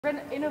What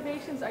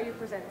innovations are you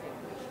presenting?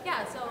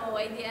 Yeah, so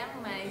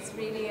ADM is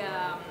really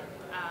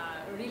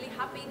really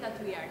happy that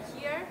we are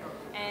here,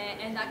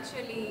 and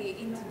actually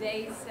in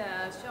today's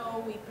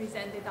show we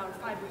presented our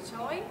fiber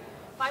soy.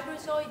 Fiber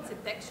soy, it's a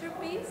texture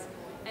piece,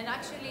 and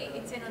actually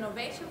it's an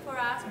innovation for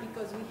us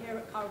because we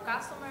hear our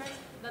customers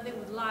that they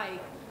would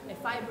like a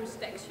fibrous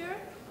texture,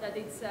 that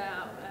it's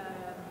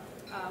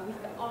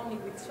only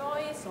with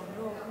soy, so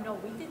no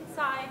wheat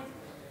inside,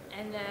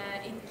 and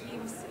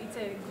it's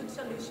a good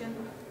solution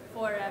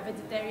for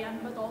vegetarian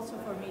but also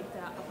for meat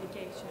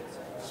applications.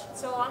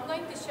 So I'm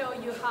going to show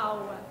you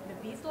how the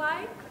piece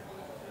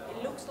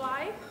it looks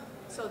like.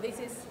 So this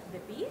is the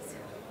piece,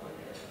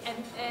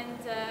 and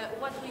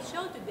what we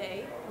showed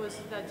today was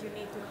that you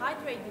need to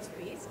hydrate this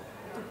piece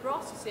to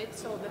process it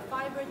so the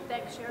fiber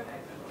texture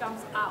comes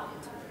out.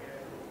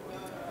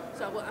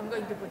 So I'm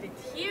going to put it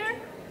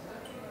here,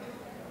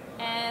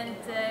 and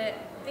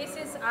this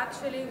is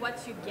actually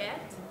what you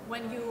get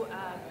when you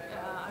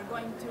are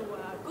going to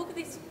cook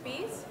this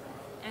piece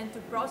and to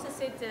process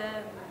it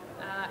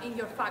in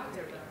your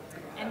factory.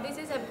 And this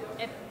is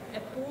a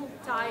pulled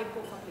type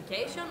of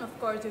application. Of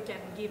course, you can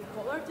give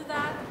color to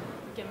that.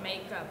 You can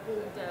make a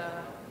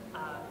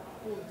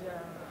pulled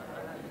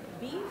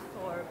beef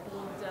or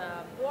pulled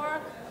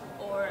pork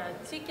or a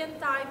chicken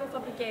type of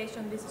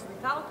application. This is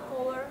without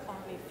color,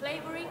 only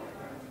flavoring.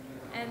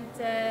 And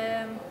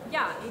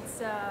yeah,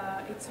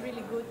 it's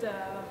really good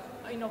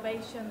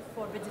innovation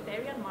for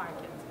vegetarian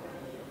market.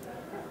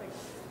 Perfect.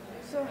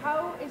 So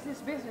how is this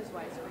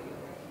business-wise for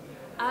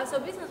you? So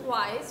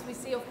business-wise, we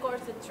see of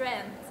course a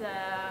trend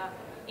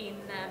in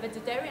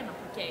vegetarian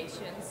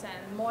applications,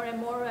 and more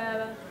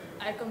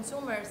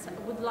consumers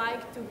would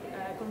like to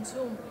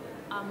consume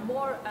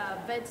more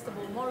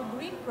vegetable, more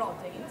green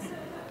proteins,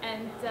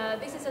 and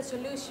this is a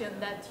solution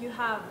that you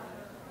have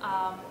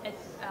a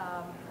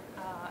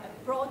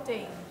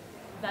protein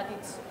that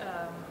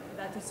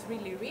is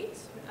really rich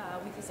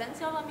with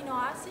essential amino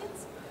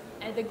acids,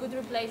 and a good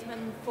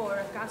replacement for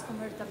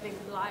customers that they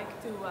would like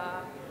to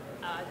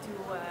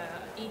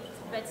eat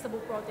vegetable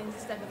proteins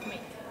instead of meat.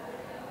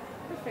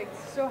 Perfect.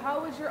 So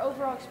how was your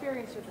overall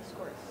experience with this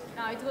course?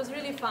 It was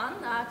really fun.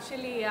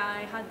 Actually,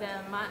 I had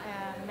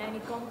many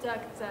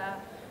contacts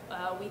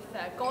with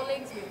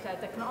colleagues, with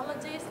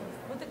technologists, with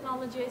food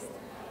technologists.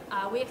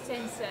 We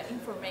exchanged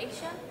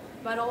information,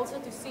 but also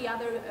to see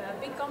other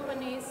big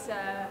companies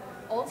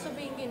also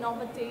being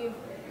innovative,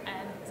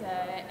 and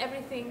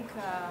everything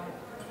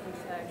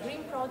with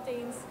green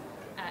proteins.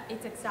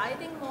 It's an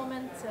exciting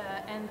moment,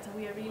 and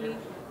we are really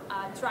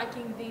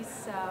tracking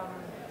this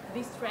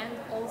trend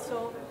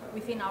also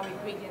within our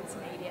ingredients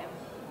in ADM.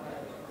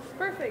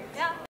 Perfect. Yeah.